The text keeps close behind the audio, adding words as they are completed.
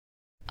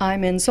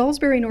I'm in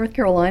Salisbury, North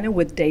Carolina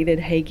with David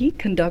Hagee,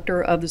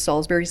 conductor of the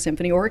Salisbury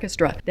Symphony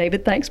Orchestra.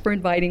 David, thanks for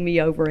inviting me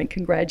over and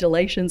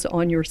congratulations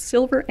on your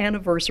silver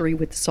anniversary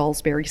with the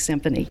Salisbury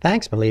Symphony.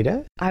 Thanks,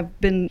 Melita. I've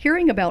been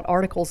hearing about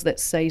articles that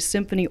say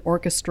symphony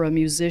orchestra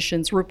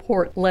musicians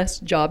report less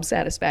job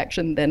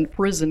satisfaction than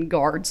prison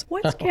guards.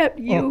 What's kept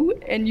you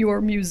and your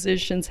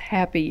musicians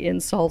happy in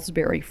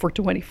Salisbury for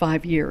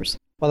 25 years?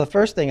 Well, the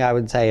first thing I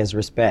would say is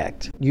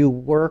respect. You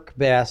work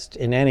best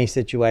in any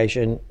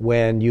situation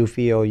when you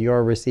feel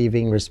you're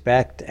receiving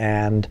respect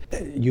and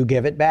you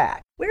give it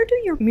back. Where do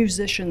your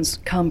musicians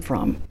come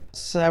from?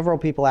 Several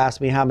people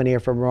ask me how many are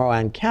from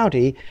Rowan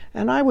County,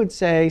 and I would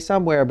say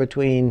somewhere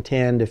between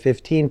 10 to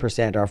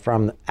 15% are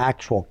from the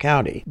actual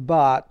county.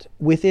 But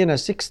within a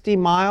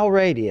 60-mile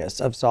radius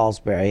of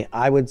Salisbury,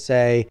 I would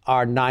say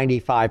are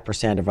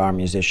 95% of our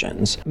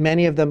musicians.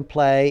 Many of them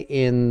play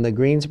in the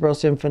Greensboro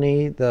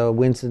Symphony, the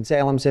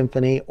Winston-Salem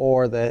Symphony,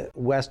 or the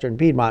Western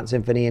Piedmont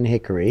Symphony in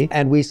Hickory.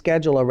 And we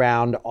schedule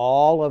around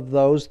all of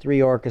those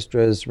three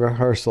orchestras'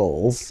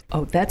 rehearsals.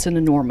 Oh, that's an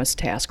enormous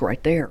task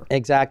right there.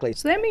 Exactly.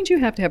 So that means you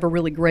have to have a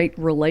really great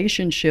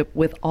relationship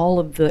with all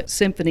of the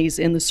symphonies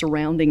in the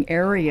surrounding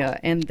area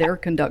and their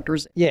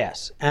conductors.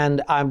 Yes,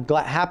 and I'm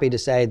happy to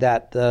say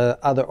that the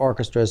other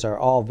orchestras are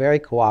all very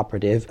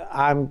cooperative.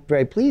 I'm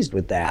very pleased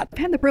with that. I've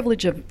had the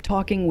privilege of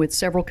talking with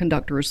several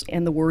conductors,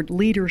 and the word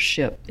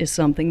leadership is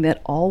something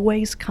that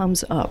always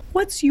comes up.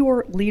 What's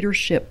your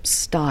leadership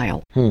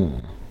style?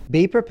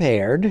 Be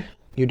prepared.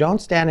 You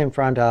don't stand in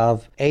front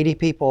of 80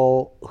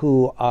 people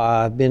who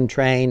have been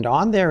trained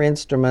on their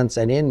instruments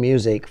and in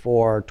music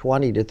for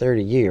 20 to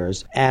 30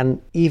 years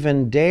and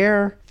even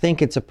dare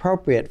think it's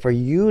appropriate for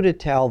you to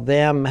tell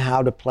them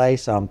how to play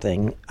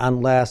something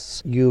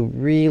unless you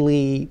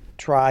really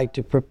try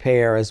to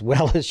prepare as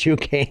well as you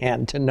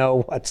can to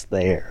know what's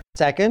there.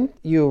 Second,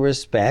 you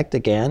respect,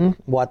 again,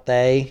 what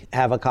they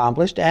have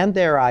accomplished and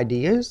their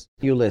ideas.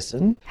 You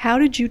listen. How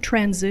did you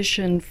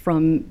transition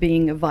from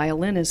being a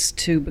violinist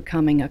to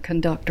becoming a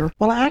conductor?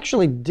 Well, I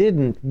actually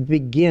didn't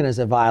begin as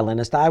a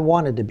violinist. I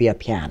wanted to be a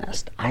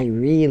pianist. I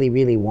really,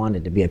 really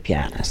wanted to be a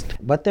pianist.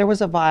 But there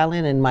was a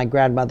violin in my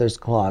grandmother's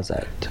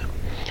closet.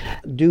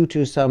 Due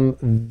to some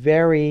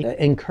very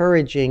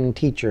encouraging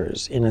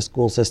teachers in a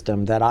school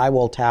system that I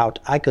will tout,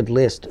 I could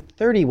list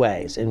 30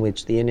 ways in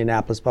which the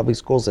Indianapolis public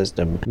school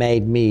system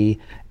made me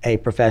a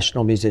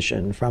professional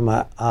musician from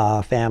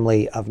a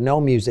family of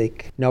no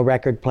music, no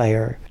record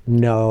player,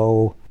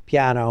 no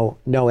piano,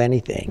 no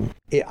anything.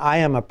 I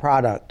am a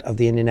product of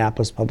the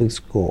Indianapolis public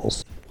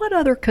schools. What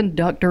other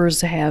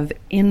conductors have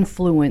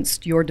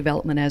influenced your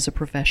development as a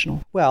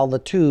professional? Well, the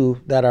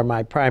two that are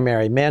my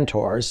primary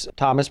mentors,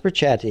 Thomas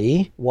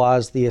Brachetti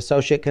was the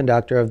associate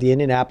conductor of the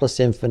Indianapolis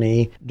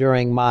Symphony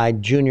during my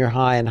junior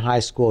high and high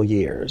school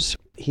years.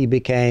 He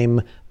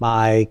became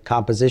my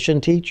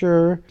composition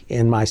teacher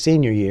in my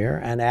senior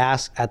year and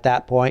asked at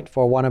that point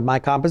for one of my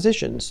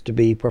compositions to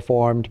be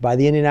performed by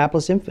the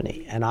Indianapolis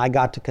Symphony. And I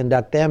got to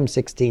conduct them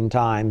 16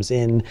 times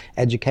in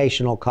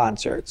educational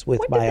concerts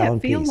with my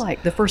own piece. What did that feel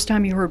like the first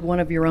time you heard one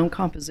of your own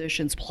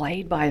compositions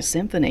played by a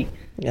symphony?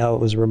 You know,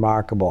 it was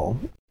remarkable.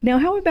 Now,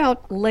 how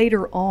about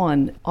later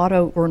on,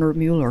 Otto Werner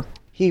Müller?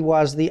 He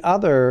was the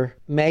other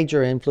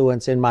major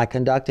influence in my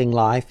conducting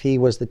life. He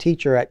was the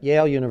teacher at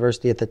Yale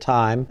University at the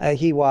time.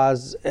 He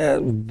was a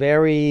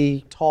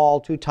very tall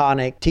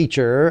Teutonic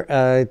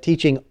teacher,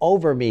 teaching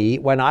over me.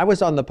 When I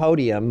was on the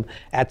podium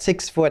at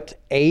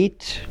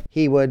 6'8",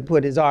 he would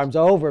put his arms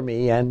over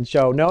me and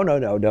show, no,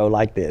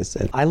 like this.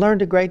 And I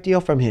learned a great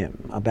deal from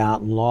him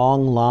about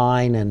long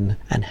line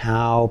and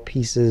how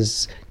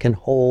pieces can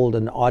hold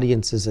an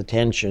audience's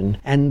attention.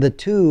 And the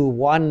two,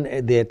 one,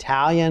 the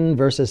Italian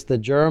versus the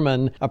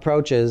German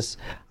approaches,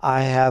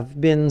 I have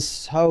been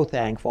so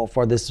thankful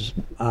for this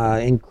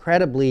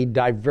incredibly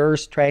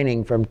diverse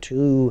training from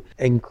two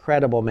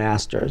incredible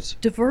masters.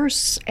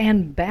 Diverse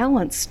and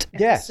balanced at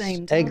the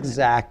same time. Yes,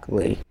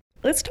 exactly.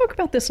 Let's talk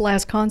about this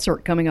last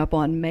concert coming up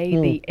on May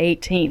the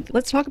 18th.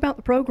 Let's talk about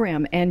the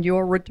program and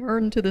your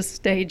return to the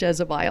stage as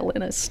a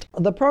violinist.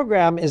 The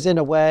program is in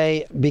a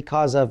way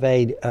because of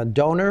a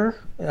donor,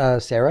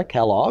 Sarah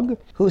Kellogg,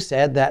 who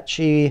said that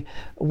she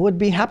would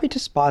be happy to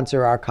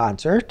sponsor our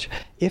concert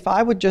if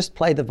I would just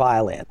play the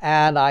violin.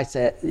 And I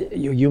said,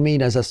 you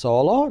mean as a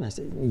solo? And I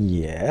said,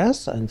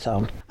 yes. And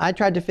so I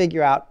tried to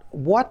figure out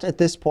what at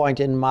this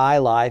point in my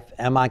life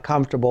am I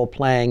comfortable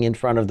playing in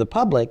front of the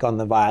public on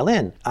the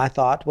violin. I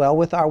thought, well,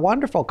 with our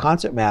wonderful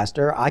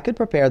concertmaster, I could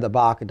prepare the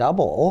Bach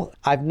double.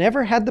 I've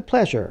never had the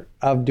pleasure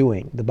of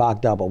doing the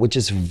Bach double, which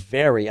is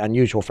very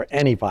unusual for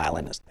any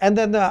violinist. And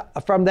then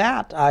from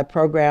that, I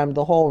programmed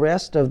the whole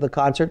rest of the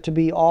concert to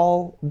be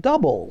all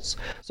doubles.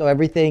 So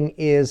everything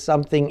is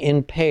something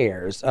in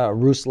pairs.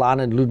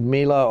 Ruslan and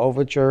Ludmila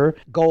Overture,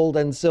 Gold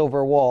and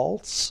Silver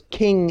Waltz,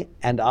 King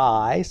and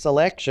I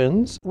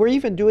selections. We're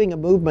even doing a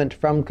movement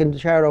from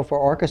Concerto for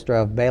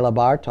Orchestra of Bela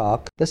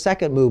Bartok, the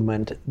second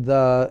movement,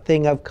 the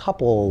thing of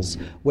couples,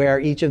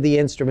 where each of the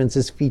instruments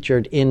is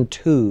featured in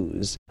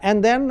twos.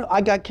 And then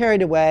I got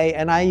carried away play,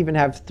 and I even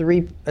have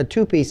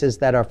two pieces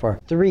that are for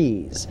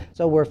threes.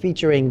 So we're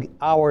featuring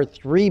our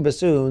 3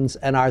 bassoons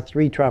and our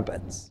 3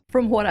 trumpets.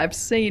 From what I've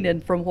seen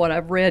and from what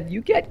I've read,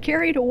 you get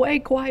carried away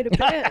quite a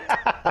bit.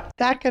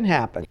 That can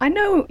happen. I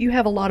know you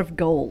have a lot of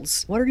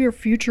goals. What are your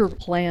future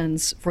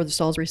plans for the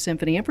Salisbury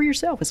Symphony and for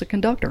yourself as a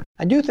conductor?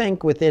 I do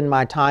think within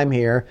my time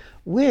here,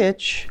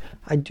 which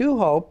I do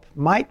hope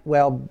might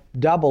well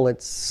double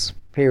its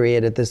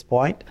period at this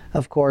point.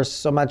 Of course,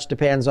 so much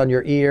depends on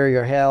your ear,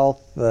 your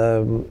health,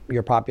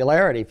 your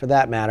popularity for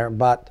that matter.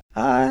 But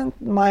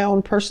my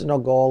own personal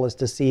goal is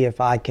to see if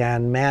I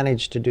can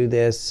manage to do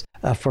this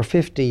for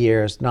 50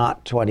 years,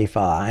 not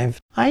 25.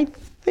 I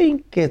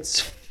think it's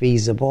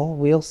feasible.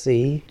 We'll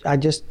see. I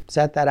just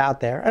set that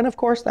out there. And of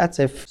course, that's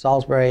if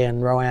Salisbury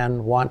and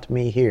Rowan want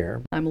me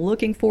here. I'm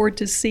looking forward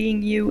to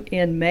seeing you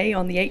in May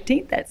on the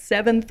 18th at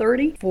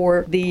 7:30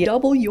 for the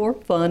Double Your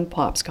Fun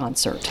Pops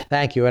concert.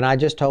 Thank you. And I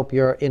just hope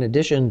you're, in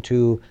addition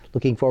to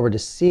looking forward to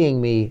seeing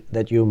me,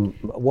 that you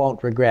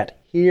won't regret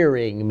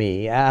hearing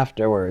me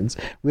afterwards.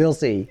 We'll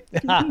see.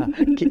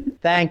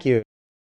 Thank you.